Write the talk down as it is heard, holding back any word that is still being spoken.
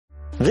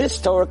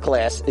This Torah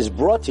class is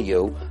brought to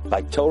you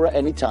by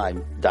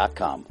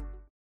TorahAnytime.com.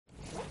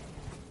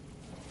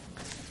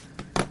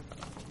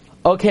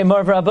 Okay,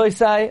 Marv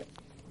Rabbeisai,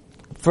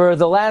 for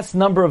the last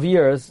number of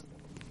years,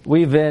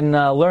 we've been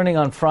learning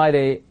on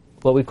Friday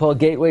what we call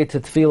Gateway to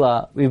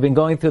Tefillah. We've been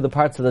going through the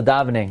parts of the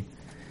davening.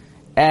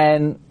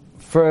 And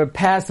for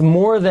past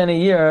more than a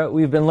year,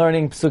 we've been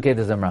learning Psukei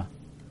de Zimra.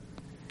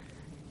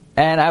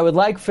 And I would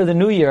like for the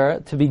new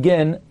year to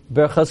begin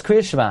Berchas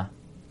Kriya Shema,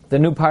 the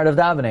new part of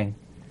davening.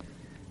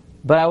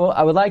 But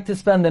I would like to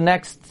spend the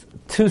next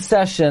 2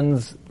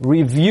 sessions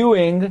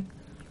reviewing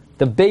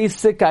the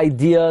basic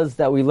ideas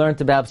that we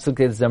learned about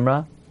Psukei de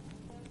Zimra.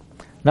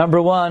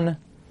 Number 1,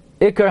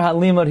 Ikar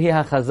Halimud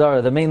Hi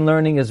HaChazara. The main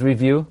learning is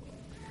review.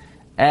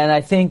 And I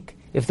think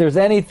if there's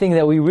anything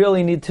that we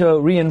really need to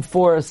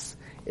reinforce,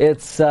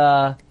 it's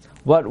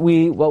what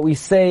we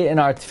say in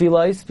our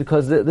tefillahs,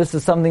 because this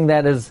is something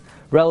that is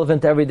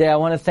relevant every day. I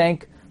want to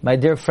thank my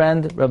dear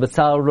friend Rabbi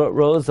Tzal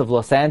Rose of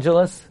Los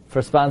Angeles for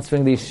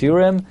sponsoring these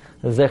shiurim.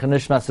 The Zecher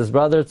Nishmas, his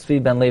brother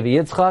Tzvi Ben Levi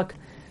Yitzchak,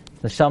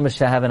 the Neshama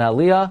Shehav and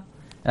Aliyah,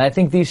 and I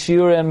think these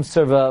shiurim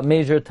serve a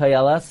major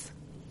tayalas.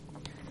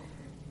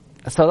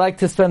 So I'd like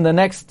to spend the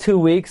next 2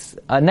 weeks.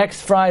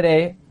 Next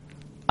Friday,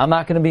 I'm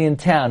not going to be in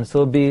town, so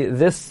it'll be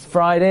this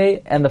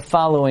Friday and the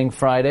following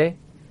Friday.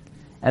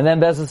 And then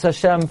Be'ezus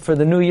Hashem, for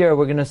the new year,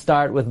 we're going to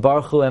start with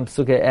Baruch Hu and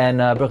Psukei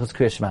and Berchos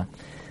Kriya Shema.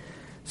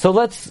 So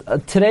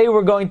today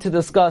we're going to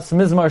discuss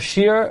Mizmar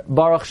Shir,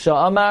 Baruch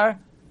Sha'amar,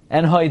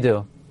 and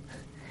Hoidu.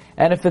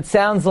 And if it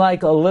sounds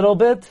like a little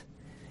bit,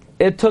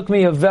 it took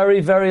me a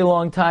very, very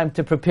long time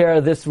to prepare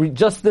this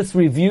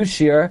review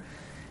shir,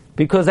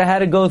 because I had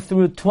to go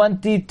through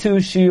 22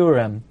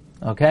 shiurim,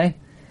 okay?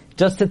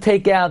 Just to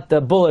take out the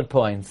bullet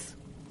points.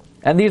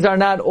 And these are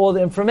not all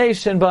the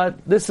information,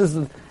 but this is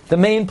the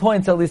main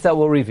points, at least, that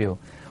we'll review.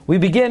 We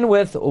begin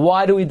with,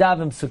 why do we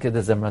daven Psukei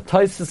de Zimra?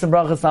 Tosfos in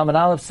Brachos Lamed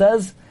Aleph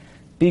says,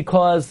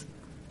 because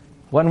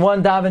when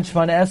one daven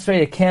Shemona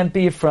Esrei, it can't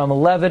be from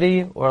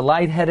levity or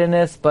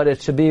lightheadedness, but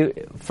it should be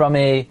from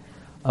a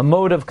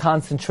mode of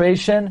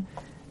concentration,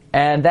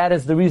 and that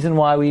is the reason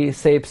why we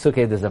say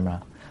Psukei de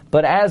Zimra.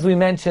 But as we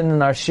mentioned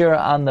in our shir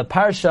on the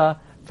Parsha,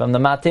 from the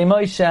Matei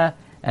Moshe,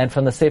 and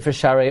from the Sefer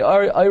Sharei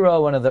Oira,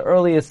 one of the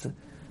earliest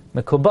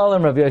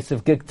Mekubalim, Rabbi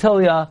Yosef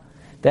Giktilia,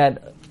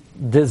 that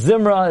the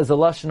Zimra is a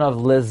lashon of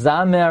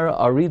lezamer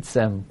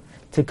aritzim,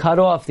 to cut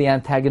off the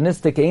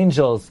antagonistic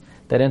angels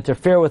that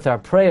interfere with our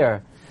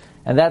prayer.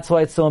 And that's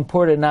why it's so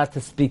important not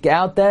to speak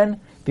out then,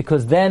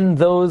 because then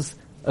those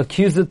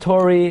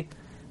accusatory,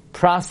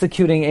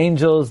 prosecuting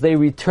angels, they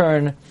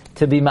return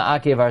to be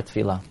ma'akev our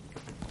tefillah.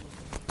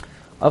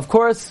 Of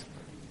course,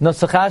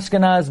 Nosach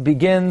Ashkenaz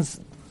begins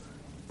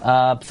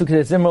Psukei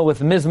de Zimra with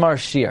Mizmar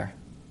Shir.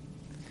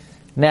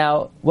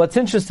 Now, what's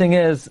interesting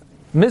is,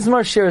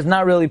 Mizmar Shir is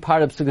not really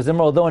part of Psukei de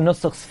Zimra, although in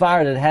Nusach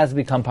Sfarad it has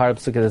become part of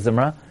Psukei de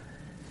Zimra.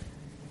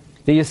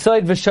 The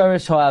Yesod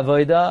V'Shorish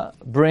HaAvoda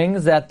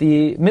brings that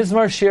the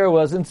Mizmar Shir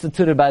was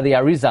instituted by the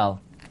Arizal.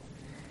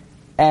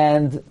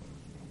 And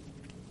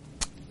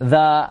the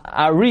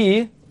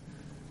Ari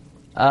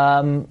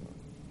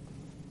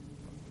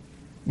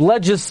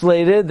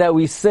legislated that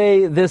we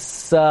say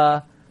this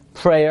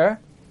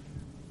prayer,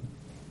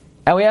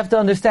 and we have to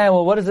understand,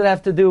 well, what does it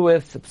have to do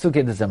with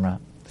Psukei de Zimra?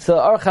 So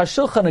Aruch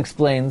HaShulchan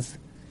explains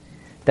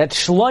that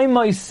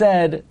Shlomo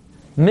said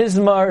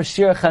Mizmar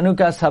Shir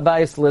Chanukas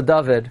Habayis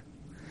LeDavid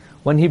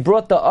when he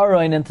brought the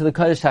Aron into the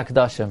Kodesh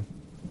HaKadoshim.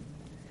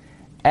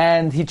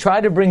 And he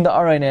tried to bring the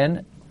Aron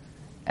in,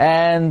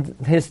 and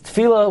his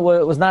tefillah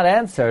was not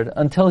answered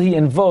until he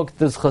invoked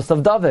the Zchus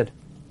of David.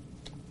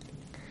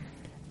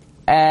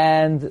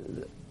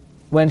 And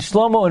when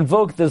Shlomo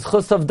invoked the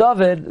Zchus of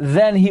David,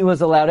 then he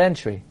was allowed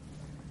entry.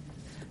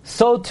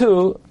 So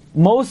too,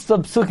 most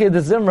of Psukei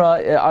de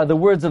Zimra are the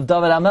words of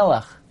David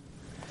HaMelech.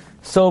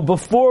 So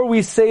before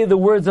we say the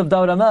words of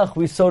David HaMelech,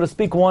 we, so to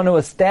speak, want to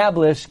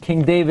establish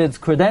King David's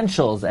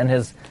credentials and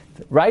his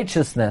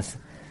righteousness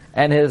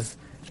and his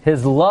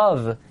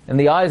love in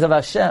the eyes of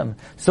Hashem.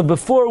 So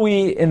before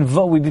we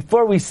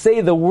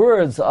say the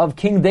words of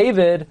King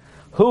David,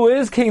 who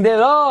is King David?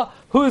 Oh,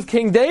 who's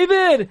King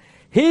David?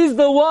 He's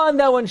the one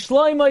that when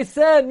Shlomo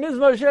said,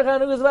 Mizmar Shir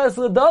Chanukas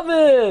Habayis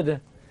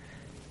LeDavid,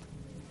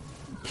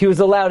 he was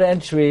allowed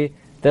entry,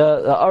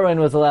 the Aron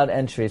was allowed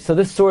entry. So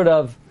this sort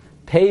of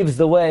paves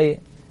the way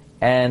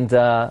and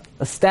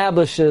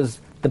establishes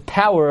the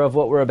power of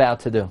what we're about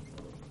to do.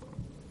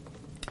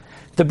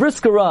 The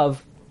Brisker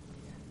Rav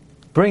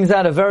brings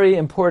out a very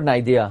important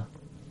idea.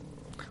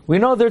 We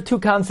know there are 2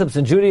 concepts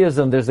in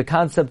Judaism. There's the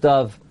concept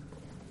of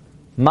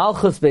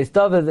Malchus Beis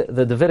David,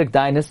 the Davidic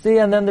dynasty,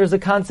 and then there's a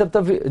concept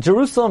of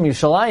Jerusalem,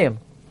 Yerushalayim.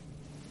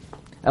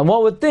 And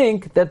one would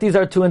think that these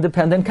are 2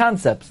 independent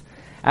concepts.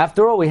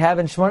 After all, we have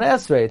in Shemona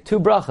Esrei 2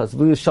 brachas,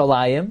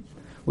 Yerushalayim,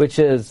 which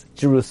is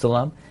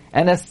Jerusalem,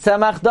 and as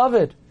Tzemach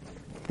David,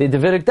 the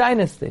Davidic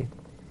dynasty.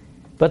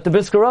 But the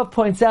Brisker Rav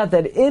points out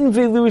that in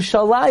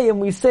Yerushalayim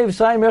we say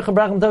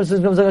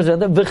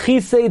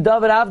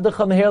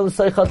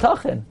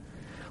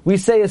we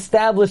say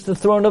establish the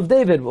throne of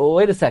David. Well,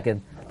 wait a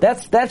second.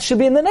 That should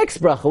be in the next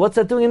bracha. What's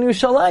that doing in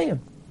Yerushalayim?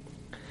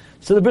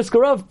 So the Brisker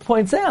Rav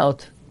points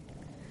out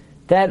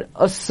that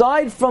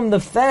aside from the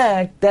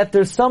fact that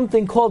there's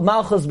something called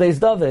Malchus Beis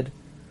David,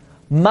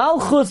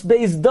 Malchus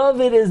Beis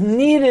David is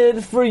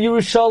needed for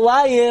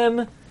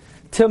Yerushalayim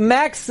to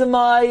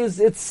maximize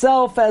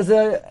itself as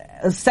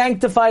a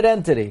sanctified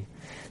entity.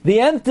 The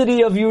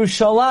entity of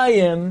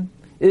Yerushalayim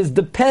is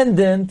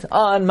dependent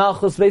on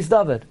Malchus Beis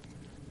David.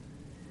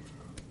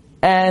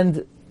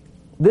 And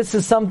this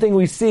is something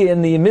we see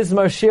in the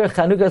Mizmar Shir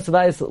Chanukas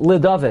Vayis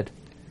LeDavid.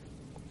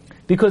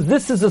 Because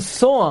this is a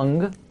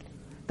song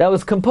that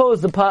was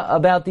composed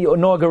about the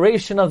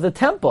inauguration of the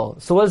temple.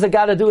 So what does it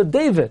got to do with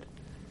David?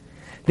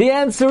 The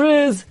answer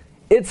is,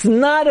 it's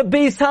not a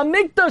Beis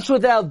HaMikdash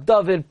without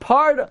David.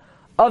 Part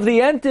of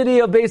the entity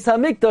of Beis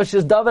HaMikdash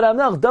is David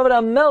HaMelech. David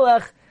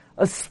HaMelech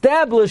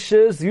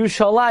establishes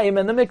Yerushalayim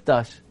and the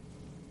Mikdash.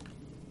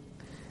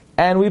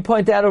 And we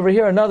point out over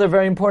here another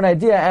very important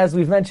idea, as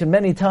we've mentioned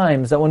many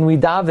times, that when we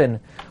daven,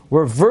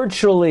 we're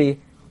virtually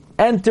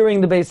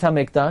entering the Beis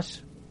HaMikdash.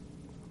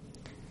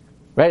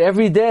 Right?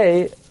 Every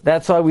day,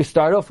 that's why we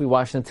start off, we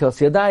wash Netilas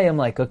Yadayim,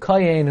 like a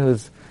Kohen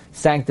who's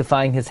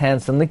sanctifying his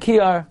hands from the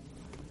Kiyar.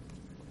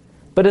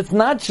 But it's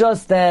not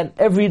just that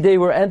every day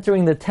we're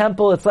entering the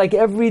temple, it's like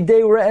every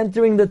day we're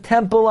entering the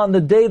temple on the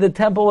day the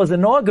temple was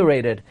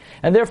inaugurated.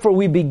 And therefore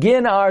we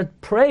begin our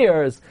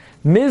prayers,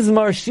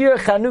 Mizmar Shir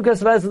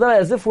Chanukas Vayis LeDavid,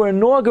 as if we're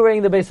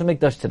inaugurating the Beis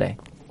HaMikdash today.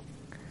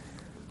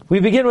 We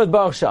begin with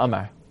Baruch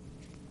She'amar.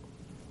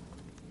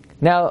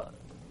 Now,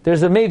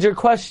 there's a major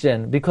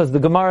question, because the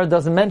Gemara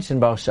doesn't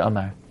mention Baruch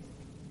She'amar.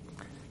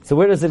 So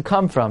where does it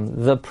come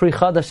from? The Pri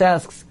Chadash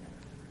asks,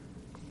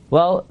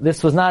 well,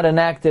 this was not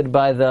enacted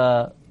by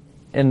the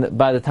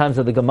times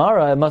of the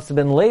Gemara. It must have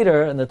been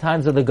later, in the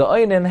times of the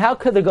Gaonim. How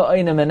could the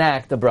Gaonim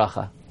enact a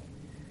bracha?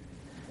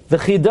 The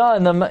Chida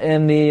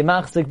in the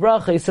Machzik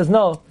Bracha, he says,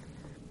 no.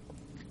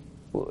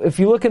 If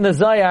you look in the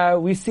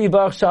Zayar, we see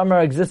Baruch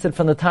She'amar existed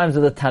from the times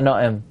of the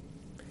Tanoim.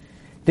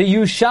 The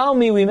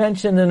Yushalmi we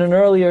mentioned in an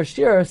earlier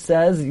shir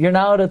says, you're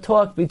now to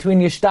talk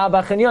between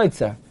Yishtabach and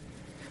Yoitzer.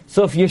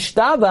 So if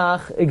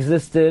Yishtabach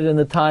existed in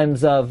the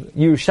times of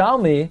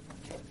Yushalmi,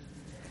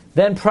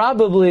 then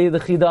probably the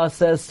Chida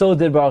says, so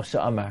did Baruch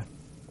She'amar.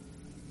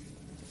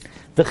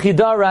 The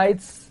Chida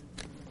writes,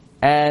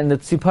 and the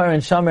Tzipar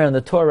and Shamer and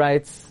the Torah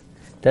writes,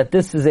 that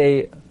this is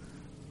a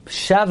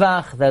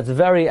Shavach that's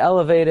very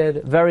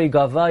elevated, very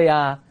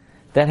Gavaya,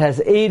 that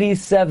has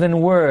 87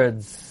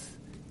 words.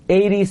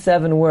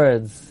 87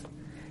 words.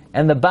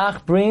 And the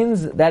Bach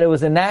brings that it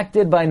was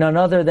enacted by none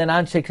other than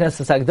Anshe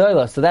Knesset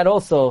Agdola. So that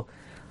also,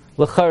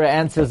 L'chara,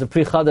 answers the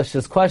Pri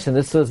Chadash's question.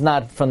 This was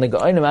not from the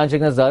Gaonim, Anshe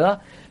Knesset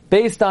Agdola,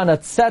 based on a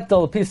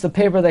tzetel, a piece of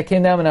paper that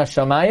came down in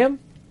Hashamayim.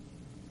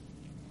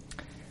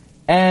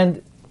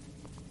 And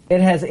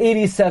it has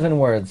 87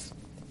 words.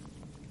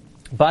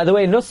 By the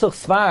way, Nusach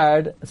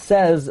Sfard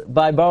says,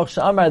 by Baruch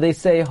She'amar, they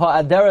say,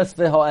 Ha'aderes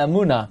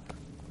v'ha'amuna.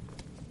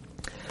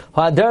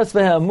 Ha'aderes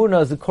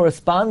v'ha'amuna is the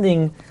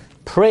corresponding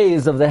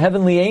praise of the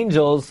heavenly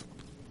angels,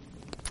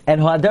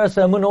 and Ha'aderes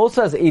v'ha'amuna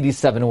also has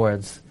 87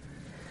 words.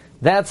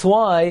 That's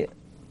why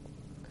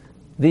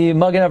the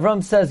Magen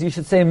Avram says you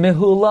should say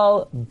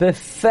Mehulal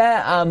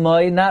B'feh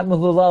Amoy, not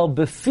Mehulal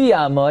B'fi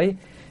Amoy,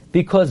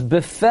 because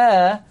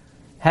B'feh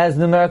has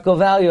numerical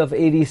value of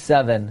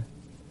 87.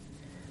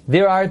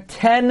 There are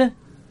 10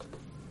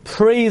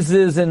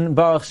 praises in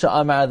Baruch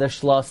She'amar, the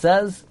Shlah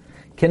says,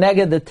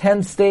 Keneged the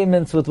 10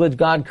 statements with which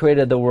God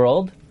created the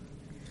world.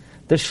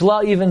 The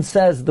Shlah even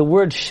says the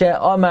word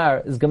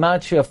She'amar is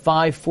Gematria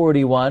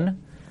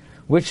 541,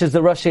 which is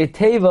the Rashi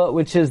Teva,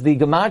 which is the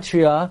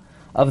Gematria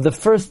of the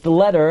first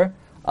letter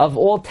of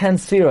all 10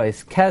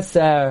 Sfiros.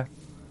 Keser,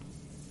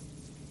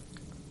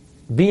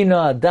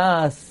 Bina,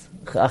 Das,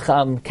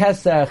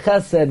 Keser,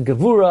 Chesed,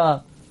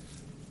 Gevura,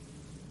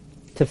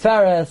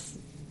 Tiferes,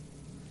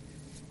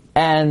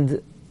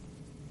 and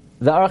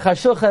the Aruch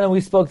HaShulchan, and we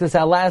spoke this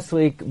out last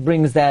week,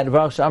 brings that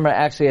Baruch She'amar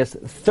actually has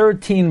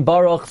 13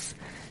 Baruchs,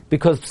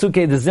 because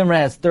Psukei de Zimra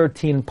has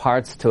 13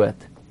 parts to it.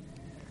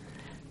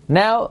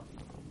 Now,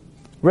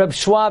 Reb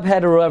Schwab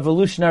had a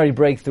revolutionary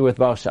breakthrough with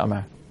Baruch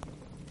She'amar.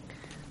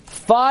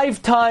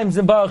 5 times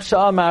in Baruch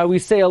She'amar we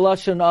say a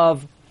lashon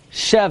of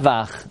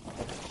Shevach.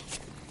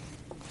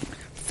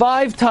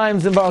 5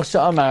 times in Baruch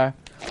She'amar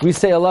we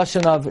say a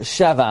lashon of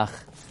Shevach.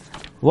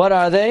 What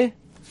are they?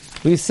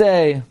 We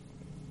say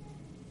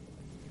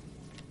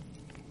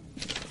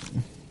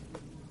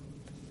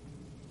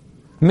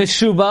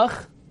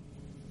Meshubach,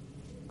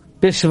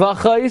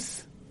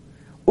 Bishvachais,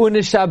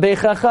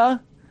 Unishabechacha,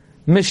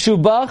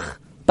 Meshubach,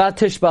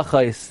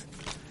 Batishbachais.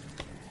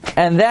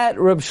 And that,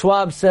 Reb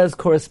Schwab says,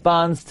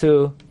 corresponds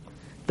to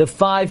the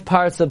 5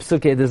 parts of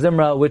Psukei de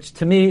Zimra, which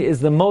to me is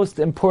the most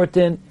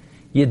important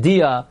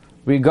yediyah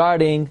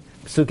regarding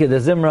Psukei de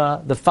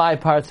Zimra. The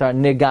 5 parts are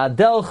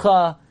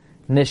Nigadelcha,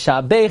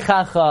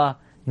 Nishabechacha,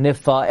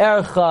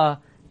 Nifa'ercha,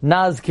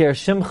 Nazkir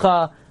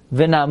Shimcha,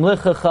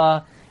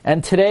 V'namlichacha.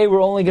 And today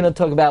we're only going to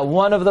talk about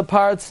one of the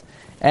parts,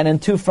 and in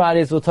 2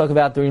 Fridays we'll talk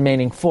about the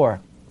remaining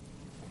 4.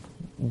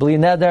 Bli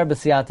neder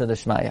b'siyata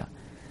d'shmaya.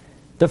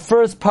 The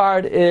first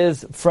part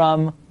is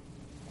from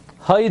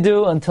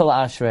Haidu until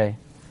Ashrei,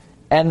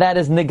 and that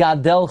is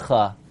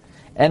Nigadelcha.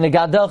 And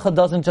Nigadelcha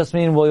doesn't just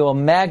mean we will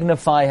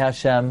magnify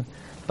Hashem,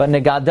 but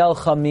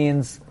Nigadelcha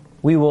means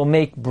we will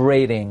make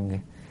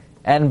braiding.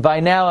 And by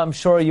now I'm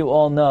sure you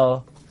all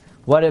know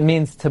what it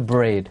means to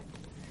braid.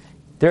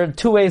 There are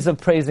two ways of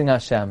praising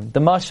Hashem. The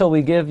mashal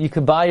we give, you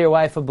could buy your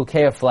wife a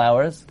bouquet of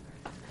flowers,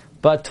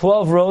 but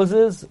 12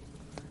 roses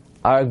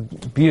are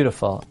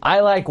beautiful.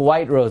 I like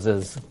white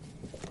roses.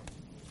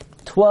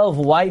 12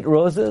 white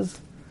roses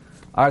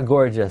are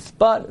gorgeous.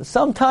 But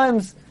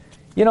sometimes,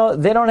 they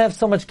don't have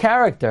so much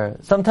character.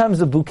 Sometimes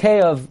a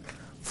bouquet of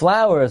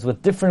flowers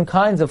with different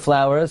kinds of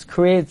flowers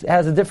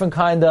has a different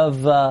kind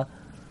of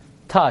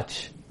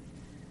touch.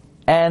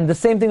 And the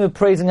same thing with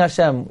praising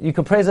Hashem. You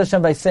could praise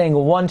Hashem by saying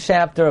one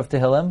chapter of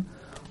Tehillim,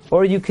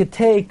 or you could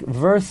take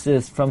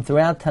verses from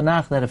throughout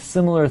Tanakh that have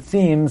similar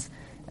themes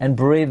and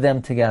braid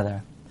them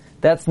together.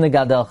 That's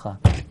Nigadelcha.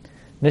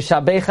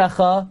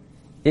 Nishabechacha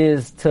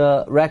is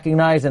to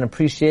recognize and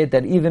appreciate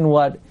that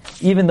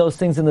even those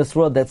things in this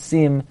world that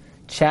seem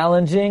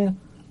challenging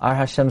are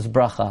Hashem's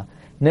bracha.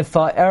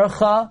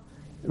 Nifa'ercha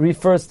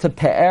refers to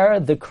Pe'er,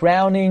 the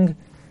crowning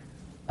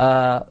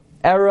era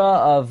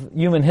of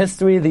human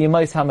history, the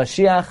Yemais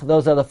HaMashiach.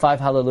 Those are the 5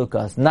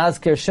 Halalukas.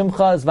 Nazkir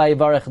Shimcha is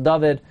Vayivarech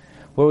David,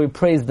 where we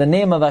praise the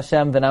name of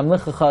Hashem.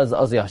 V'namlichacha is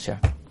Oz Yasher.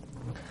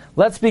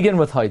 Let's begin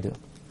with Haidu.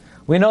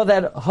 We know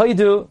that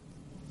Haidu,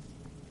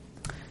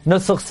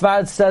 Nusach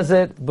Sfard says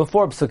it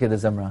before Psukei de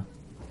Zimra.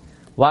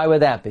 Why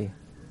would that be?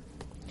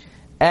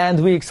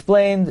 And we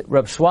explained,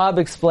 Reb Schwab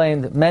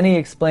explained, many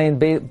explained,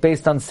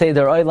 based on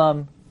Seder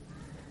Olam,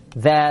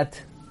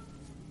 that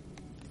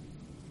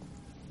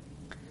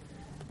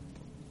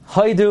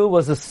Haidu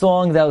was a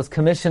song that was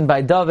commissioned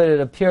by David.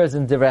 It appears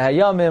in Divrei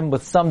Hayamim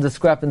with some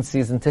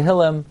discrepancies in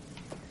Tehillim.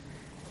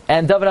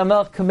 And David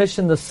HaMelech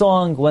commissioned the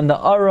song when the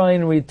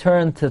Aron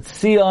returned to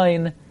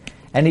Tzion,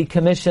 and he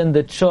commissioned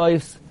the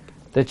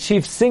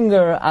chief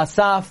singer,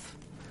 Asaf,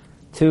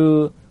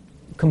 to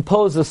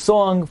compose a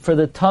song for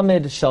the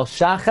Tamid Shel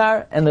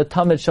Shachar and the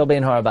Tamid Shel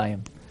Bein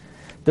Harabayim.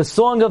 The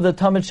song of the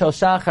Tamid Shel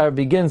Shachar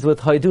begins with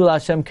Haidu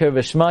L'Hashem Kir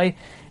V'Shmai,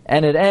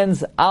 and it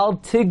ends Al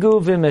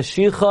Tigu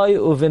V'Meshichai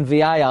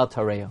U'V'Nviyai Al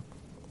Tareyo.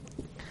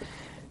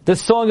 The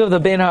song of the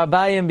Bein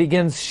Harabayim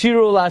begins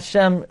Shiru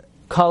L'Hashem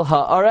Kol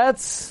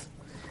Ha'aretz,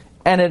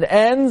 and it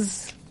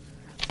ends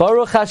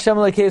Baruch Hashem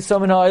Lekei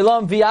Somin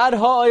Ha'olam V'Yad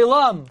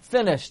Ha'olam.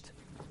 Finished.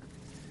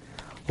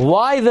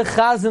 Why the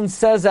Chazan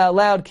says out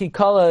loud Ki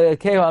Kol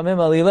Lekei Ha'amim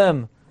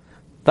Alilim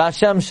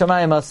V'Hashem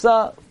Shamayim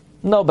Asa,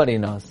 nobody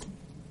knows.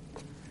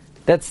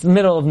 That's the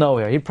middle of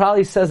nowhere. He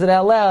probably says it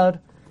out loud.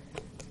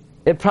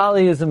 It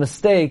probably is a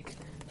mistake,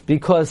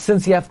 because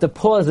since you have to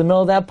pause in the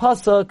middle of that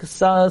pasuk,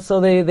 so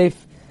they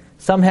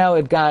somehow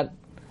it got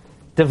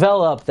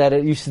developed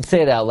that you should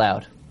say it out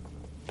loud.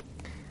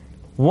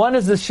 One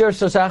is the Shir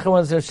Shel Shachar,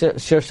 one is the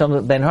Shir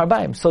Shel Bein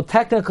Harabayim. So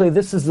technically,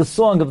 this is the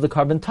song of the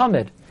Karban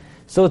Tamid.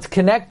 So it's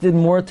connected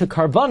more to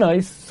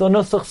Karbanos. So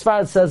Nusach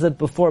Sfard says it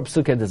before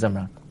Psukei de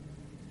Zimra.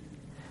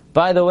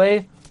 By the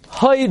way,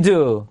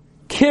 Haidu,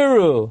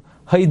 Kiru,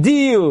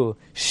 Haidiyu,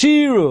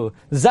 Shiru,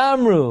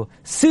 Zamru,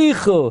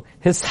 Sichu,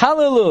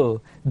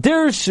 Hishalilu,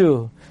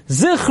 Dirshu,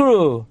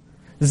 Zichru,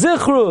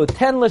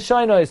 10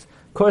 Lashonos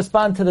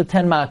correspond to the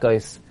 10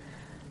 Makos.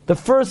 The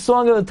first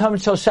song of the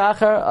Tamid Shel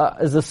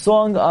Shachar is a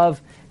song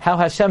of how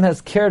Hashem has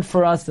cared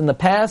for us in the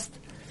past,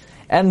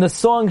 and the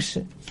song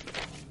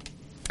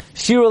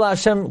Shiru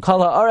L'Hashem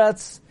Kol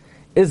Ha'aretz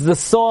is the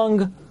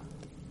song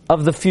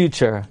of the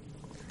future,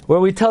 where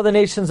we tell the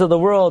nations of the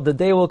world the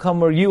day will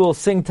come where you will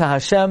sing to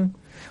Hashem,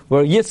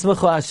 where Yitzmachu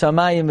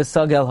Hashamayim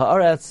V'Sagel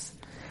Ha'aretz,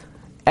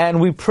 and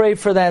we pray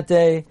for that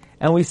day,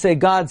 and we say,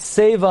 God,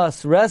 save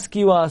us,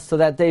 rescue us, so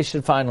that day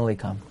should finally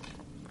come.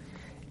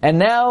 And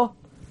now,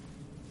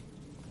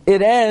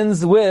 it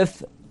ends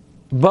with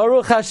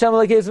Baruch Hashem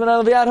Lekei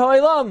Somin V'Yad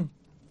Ha'olam.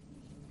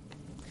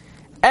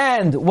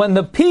 And when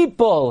the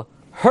people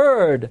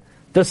heard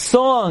the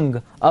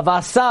song of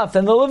Asaf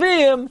and the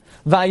Leviim,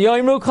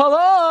 Vayoimru Kol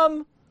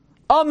Ha'am,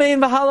 Amen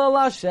V'Halel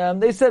Hashem,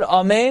 they said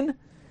Amen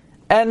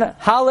and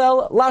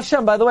Halel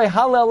Lashem. By the way,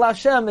 Halel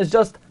Lashem is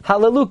just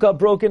Hallelujah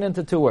broken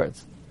into 2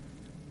 words.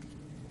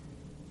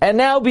 And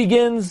now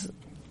begins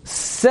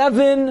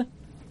 7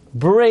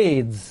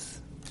 braids.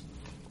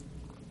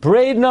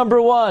 Braid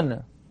number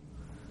 1,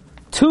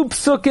 2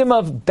 psukim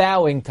of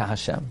bowing to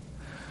Hashem.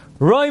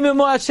 Bow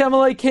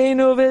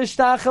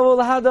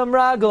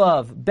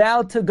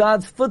to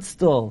God's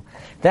footstool.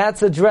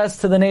 That's addressed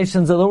to the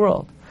nations of the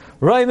world.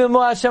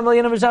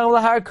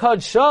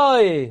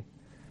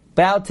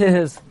 Bow to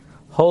His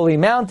holy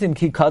mountain,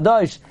 Ki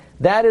Kadosh.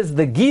 That is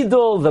the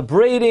gidul, the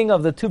braiding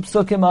of the 2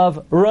 psukim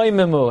of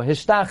Roimimu,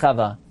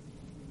 Hishtachava.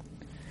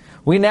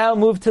 We now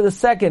move to the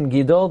second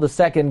gidul. The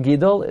second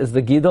gidul is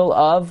the gidul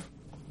of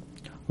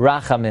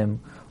Rachamim,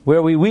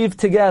 where we weave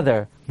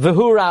together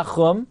V'hu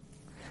Rachum,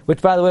 which,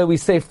 by the way, we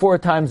say 4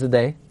 times a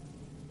day.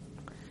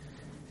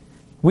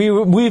 We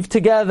weave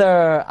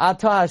together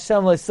Atah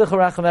Hashem Le'sicha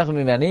Rachamecha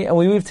Mimeni, and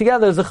we weave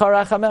together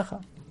Zechar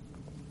Rachamecha.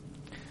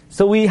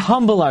 So we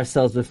humble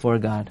ourselves before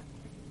God.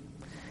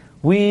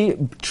 We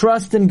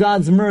trust in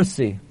God's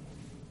mercy.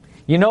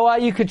 You know why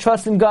you could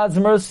trust in God's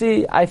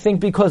mercy? I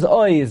think because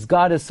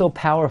God is so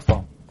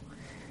powerful.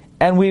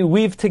 And we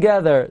weave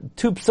together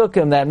 2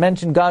 psukim that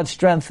mention God's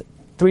strength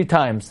 3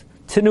 times.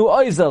 Tinu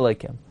oiz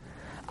alekim.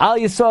 Al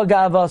yisrael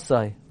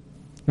ga'avasai.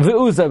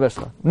 Ve'uzay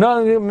b'shcha.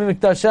 No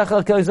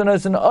miktashechel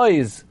k'oizonos and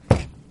oiz.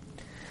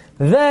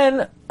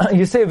 Then,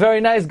 you say,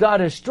 very nice,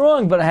 God is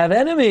strong, but I have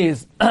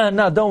enemies.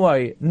 No, don't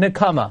worry.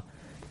 Nekama.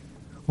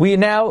 We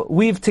now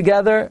weave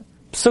together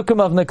psukim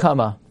of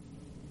Nekama.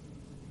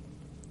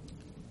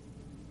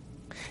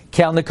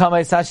 Kel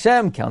Nekama is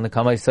Hashem, Kel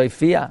Nekama is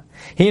Soifia.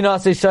 He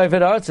knows his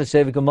Shoivet Arts,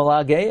 Shevik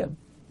Malagayim.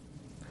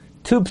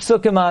 2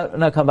 psukim of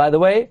Nekama. By the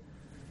way,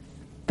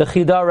 the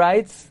Chida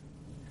writes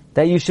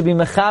that you should be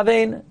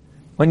mechavein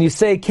when you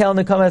say Kel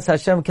Nekama is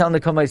Hashem, Kel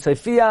Nekama is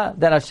Soifia,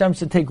 that Hashem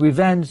should take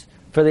revenge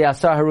for the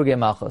Asar Harugei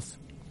Malchus.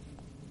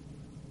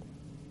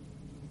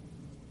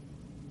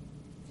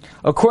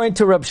 According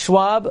to Reb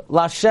Schwab,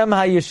 Lashem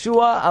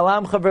HaYeshua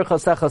Alam Chaver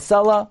Chosecha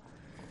Sela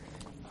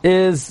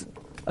is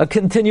a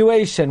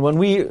continuation. When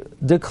we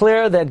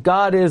declare that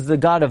God is the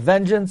God of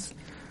vengeance,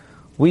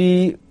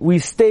 we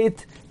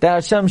state that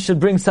Hashem should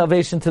bring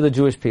salvation to the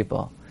Jewish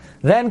people.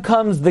 Then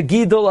comes the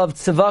Gidul of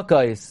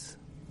Tzivakos.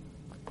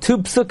 2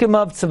 psukim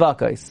of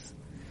Tzivakos.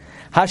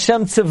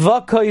 Hashem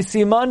Tzivakos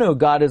imanu,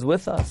 God is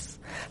with us.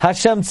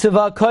 Hashem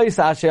Tzivakos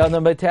asher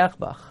adam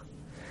b'techbach.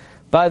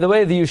 By the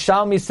way, the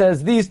Yushalmi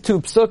says these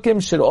 2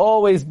 psukim should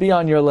always be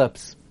on your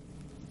lips.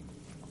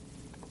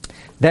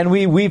 Then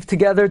we weave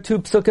together 2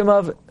 psukim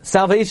of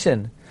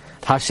salvation.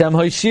 Hashem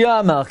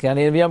Hoshia Melch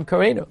Yani V'yam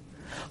Kareinu.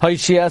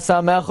 Hoshia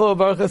Samechu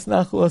V'archas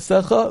Nachu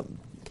Osecha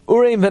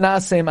Ureim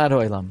V'naseim Ad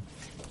Hoilam.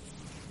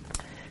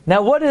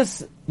 Now what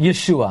is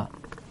Yeshua?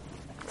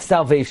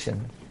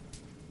 Salvation.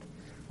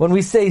 When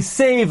we say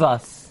save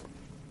us,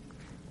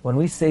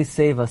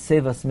 save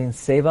us means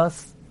save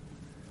us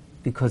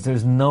because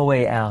there's no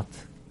way out.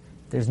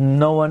 There's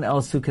no one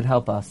else who could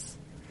help us.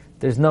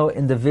 There's no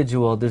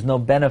individual, there's no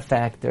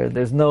benefactor,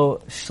 there's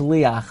no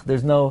shliach,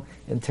 there's no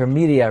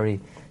intermediary.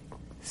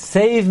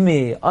 Save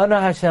me,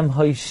 Ana Hashem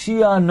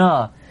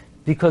Hoshia,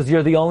 because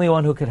you're the only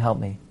one who could help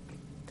me.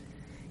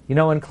 You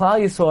know, when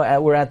Klal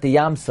Yisrael were at the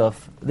Yam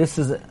Suf, this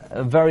is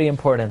very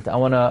important. I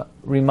want to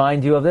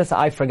remind you of this.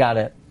 I forgot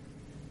it.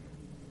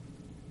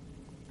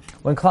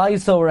 When Klal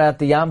Yisrael were at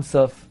the Yam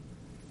Suf,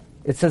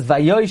 it says,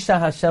 Vayoisha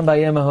Hashem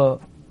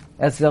Bayemahu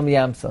Esgam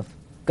Yam Suf.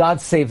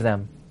 God saved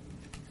them.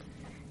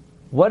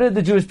 What did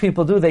the Jewish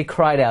people do? They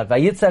cried out.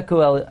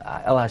 Vayitzaku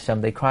el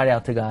Hashem. They cried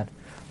out to God.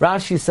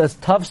 Rashi says,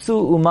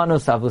 Tafsu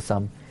umanus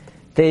avusam.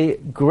 They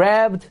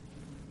grabbed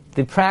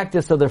the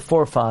practice of their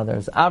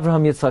forefathers,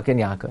 Avraham, Yitzchak, and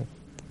Yaakov.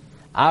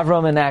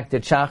 Avraham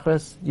enacted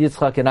Shachris,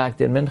 Yitzchak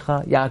enacted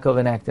Mincha, Yaakov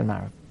enacted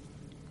Marav.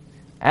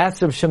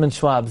 Ask Reb Shimon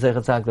Schwab,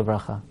 Zechatzak the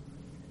Bracha.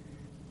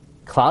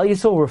 Klal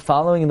Yisrael were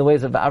following in the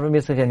ways of Avraham,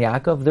 Yitzchak, and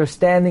Yaakov. They're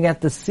standing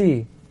at the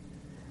sea.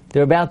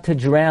 They're about to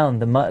drown.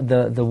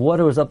 The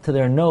water was up to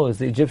their nose.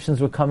 The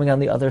Egyptians were coming on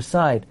the other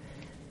side.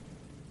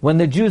 When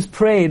the Jews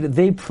prayed,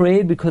 they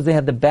prayed because they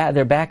had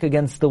their back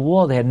against the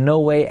wall. They had no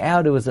way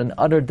out. It was an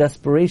utter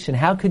desperation.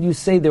 How could you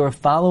say they were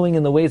following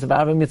in the ways of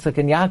Avraham, Yitzchak,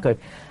 and Yaakov?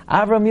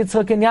 Avraham,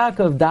 Yitzchak, and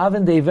Yaakov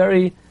davened a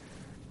very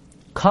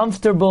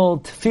comfortable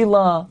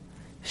tefillah,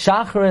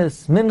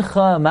 shachris,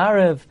 mincha,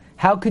 marev.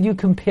 How could you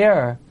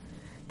compare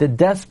the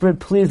desperate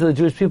pleas of the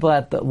Jewish people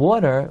at the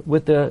water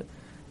with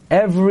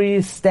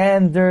every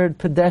standard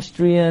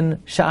pedestrian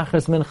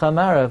shachris, mincha,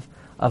 marev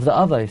of the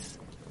Avos?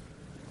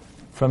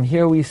 From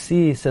here we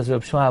see, says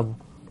Reb Schwab,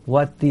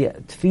 what the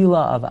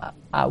tefillah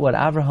of what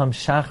Avraham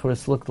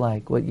Shachris looked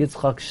like, what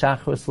Yitzchak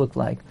Shachris looked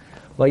like,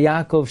 what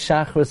Yaakov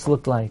Shachris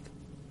looked like.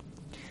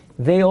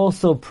 They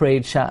also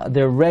prayed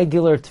their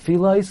regular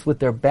tefillahs with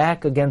their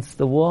back against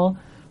the wall,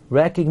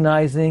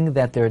 recognizing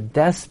that they're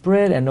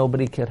desperate and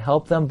nobody could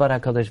help them but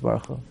HaKadosh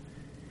Baruch Hu.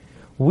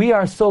 We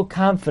are so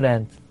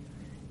confident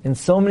in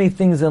so many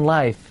things in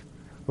life.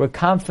 We're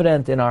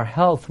confident in our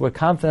health, we're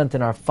confident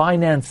in our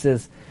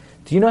finances.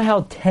 Do you know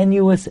how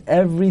tenuous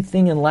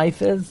everything in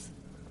life is?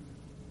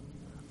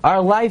 Our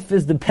life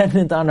is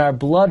dependent on our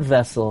blood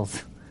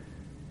vessels.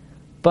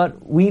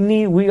 But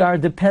we are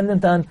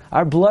dependent on,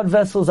 our blood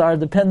vessels are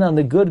dependent on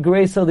the good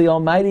grace of the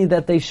Almighty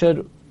that they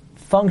should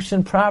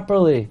function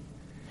properly.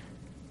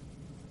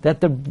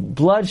 That the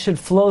blood should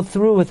flow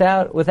through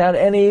without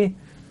any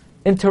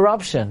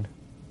interruption.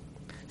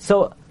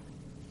 So,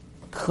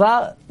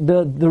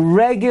 the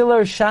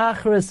regular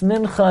Shachris,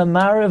 Mincha, and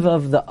Maariv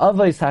of the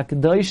Avos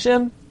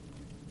HaKadoshim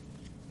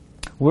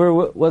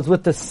was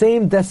with the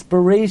same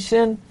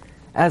desperation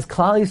as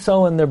Klal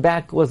Yisrael when their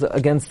back was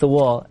against the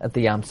wall at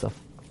the Yam Suf.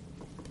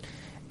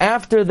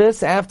 After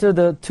this, after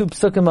the 2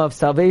 psukim of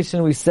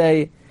salvation, we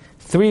say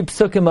 3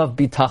 psukim of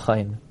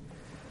bitachon.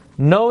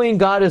 Knowing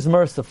God is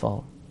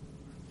merciful.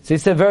 So you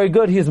say, very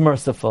good, He's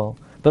merciful.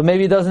 But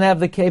maybe He doesn't have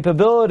the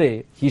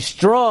capability. He's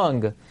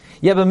strong.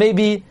 Yeah, but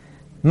maybe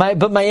my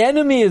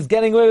enemy is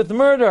getting away with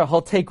murder.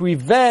 He'll take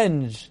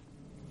revenge.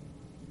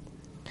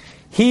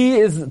 He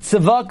is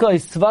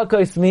Tzavakos.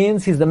 Tzavakos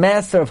means He's the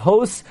master of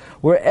hosts,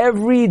 where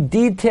every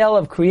detail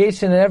of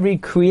creation and every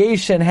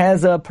creation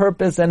has a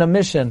purpose and a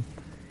mission.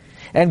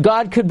 And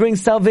God could bring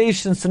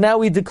salvation, so now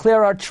we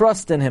declare our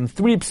trust in Him.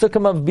 3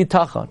 psukim of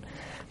bitachon.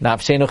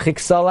 Nafshenu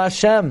chiksal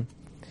Hashem.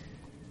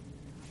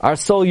 Our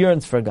soul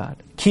yearns for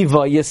God. Kiva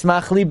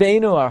yismach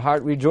libeinu. Our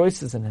heart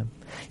rejoices in Him.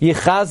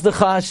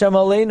 Yichazdecha Hashem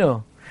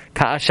aleinu.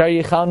 Ka'ashar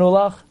yichanu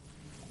lach.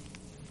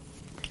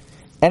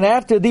 And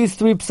after these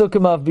 3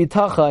 psukim of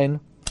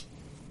bitachon,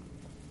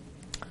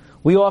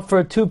 we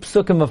offer 2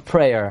 psukim of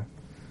prayer.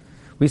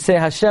 We say,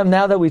 Hashem,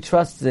 now that we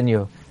trust in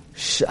You,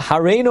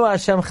 Hareinu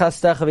Hashem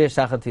chastecha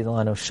v'yeshachati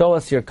lanu. Show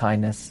us Your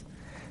kindness.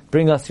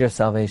 Bring us Your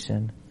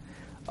salvation.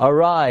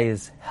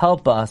 Arise,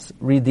 help us,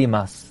 redeem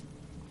us.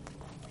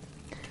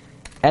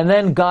 And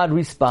then God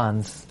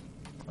responds.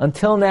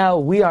 Until now,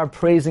 we are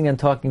praising and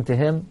talking to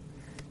Him.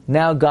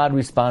 Now God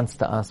responds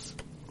to us.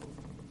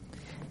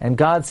 And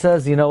God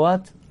says, you know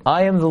what?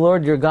 I am the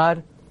Lord your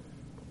God,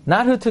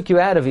 not who took you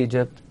out of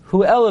Egypt,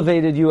 who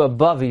elevated you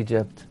above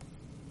Egypt.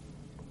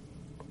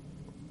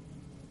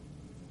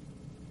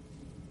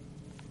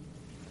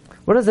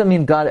 What does it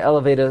mean God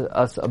elevated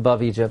us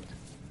above Egypt?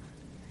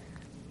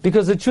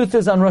 Because the truth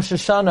is, on Rosh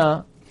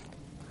Hashanah,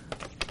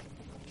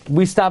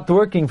 we stopped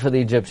working for the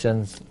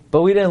Egyptians,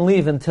 but we didn't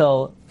leave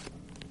until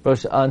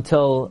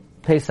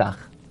Pesach.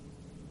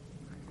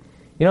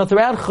 You know,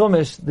 throughout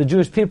Chumash, the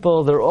Jewish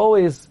people, they're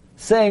always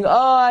saying,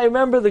 oh, I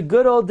remember the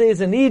good old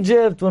days in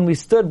Egypt when we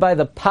stood by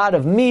the pot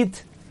of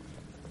meat.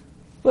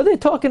 What are they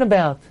talking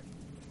about?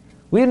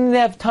 We didn't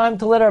have time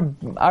to let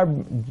our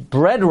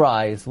bread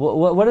rise.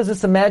 What is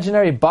this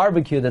imaginary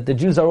barbecue that the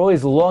Jews are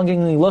always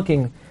longingly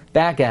looking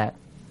back at?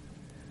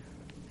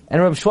 And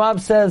Reb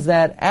Schwab says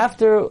that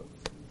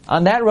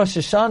on that Rosh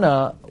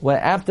Hashanah,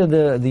 after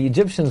the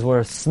Egyptians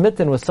were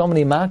smitten with so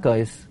many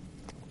makos,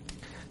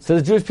 so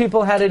the Jewish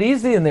people had it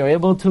easy and they were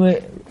able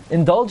to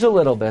indulge a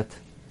little bit.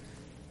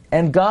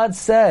 And God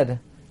said,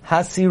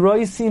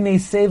 Hasiroisi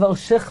meisevel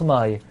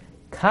shichmai,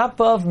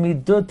 kapav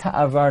midut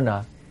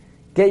ta'avarna.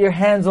 Get your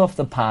hands off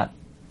the pot.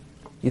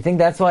 You think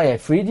that's why I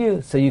freed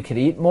you? So you could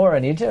eat more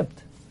in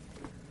Egypt?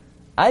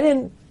 I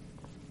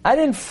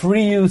didn't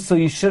free you so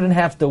you shouldn't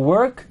have to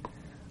work.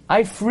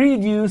 I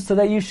freed you so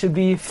that you should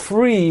be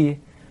free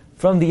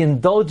from the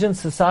indulgent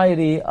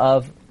society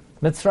of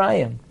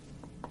Mitzrayim.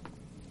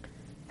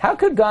 How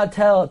could God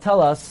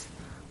tell us,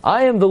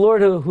 I am the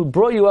Lord who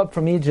brought you up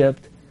from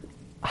Egypt,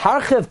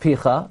 Harchev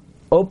picha,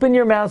 open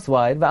your mouth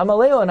wide,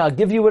 v'amaleo, and I'll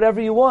give you whatever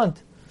you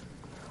want.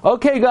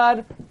 Okay,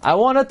 God, I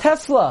want a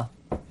Tesla.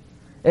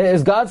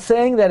 Is God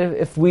saying that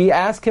if we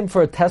ask Him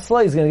for a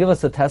Tesla, He's going to give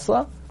us a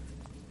Tesla?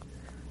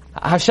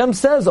 Hashem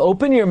says,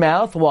 open your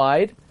mouth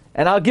wide,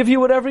 and I'll give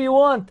you whatever you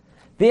want.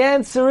 The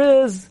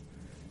answer is,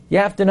 you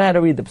have to know how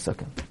to read the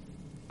psukim.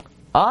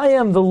 I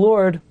am the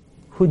Lord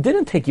who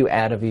didn't take you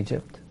out of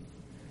Egypt.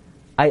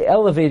 I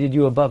elevated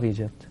you above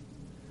Egypt.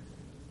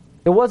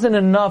 It wasn't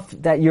enough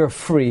that you're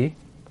free,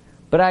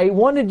 but I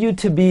wanted you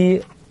to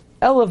be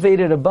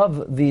elevated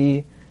above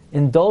the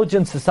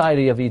indulgent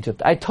society of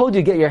Egypt. I told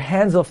you, get your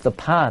hands off the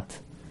pot.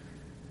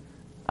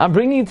 I'm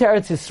bringing you to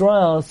Eretz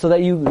Yisrael so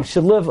that you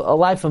should live a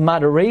life of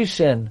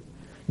moderation,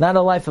 not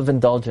a life of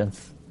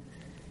indulgence.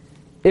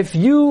 If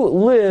you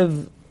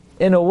live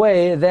in a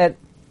way that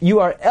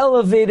you are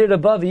elevated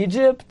above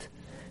Egypt,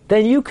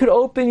 then you could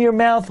open your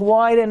mouth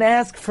wide and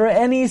ask for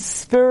any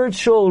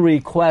spiritual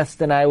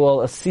request and I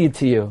will accede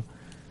to you.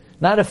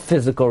 Not a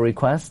physical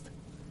request.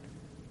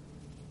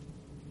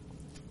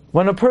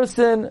 When a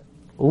person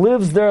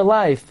lives their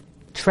life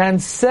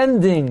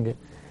transcending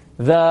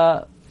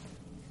the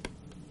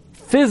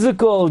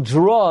physical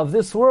draw of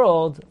this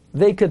world,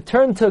 they could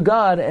turn to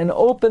God and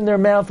open their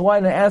mouth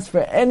wide and ask for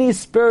any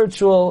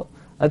spiritual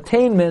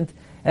attainment,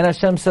 and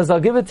Hashem says,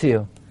 I'll give it to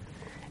you.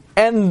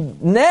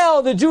 And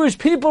now the Jewish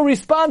people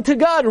respond to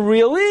God,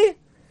 really?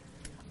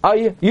 Are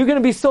you going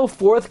to be so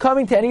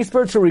forthcoming to any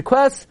spiritual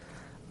requests?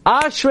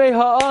 Ashrei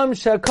ha'am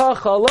shekach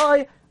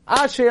alai,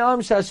 ashrei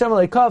ha'am she'Hashem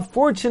aleikav.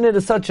 Fortunate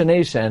is such a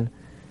nation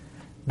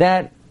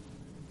that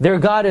their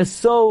God is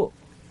so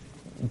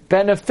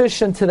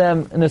beneficent to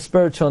them in a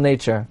spiritual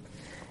nature.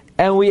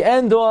 And we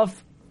end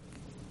off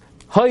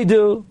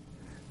Hoidu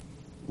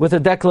with a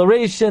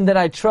declaration that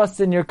I trust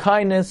in your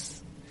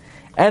kindness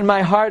and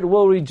my heart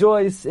will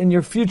rejoice in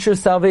your future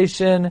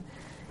salvation,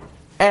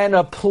 and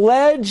a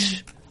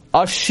pledge,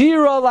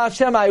 Ashira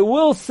Lashem, I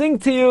will sing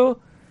to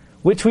you,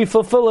 which we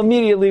fulfill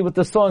immediately with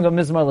the song of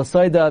Mizmar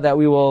L'Soida that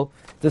we will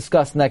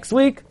discuss next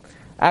week.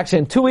 Actually,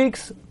 in 2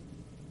 weeks.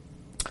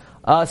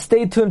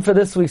 Stay tuned for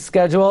this week's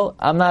schedule.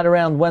 I'm not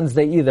around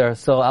Wednesday either,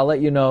 so I'll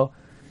let you know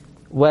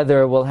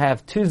whether we'll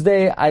have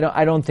Tuesday. I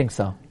don't think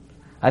so.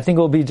 I think it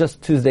will be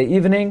just Tuesday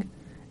evening,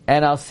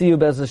 and I'll see you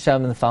Bez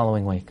Hashem in the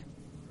following week.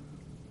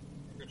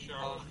 Good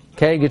Shabbos.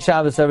 Okay, good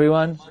Shabbos,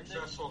 everyone.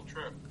 Successful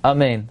trip.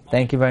 Amen.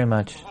 Thank you very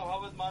much.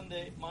 How was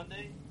Monday?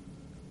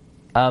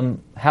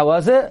 How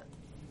was it?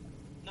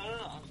 No.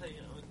 I'm saying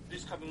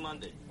this coming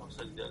Monday. I'm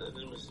saying that.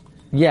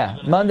 Yeah,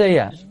 Monday.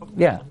 Yeah.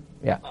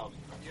 Oh,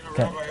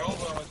 Okay. Rabbi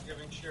Olva was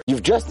giving shir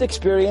You've just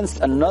experienced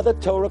another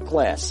Torah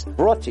class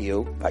brought to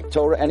you by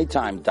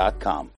TorahAnytime.com.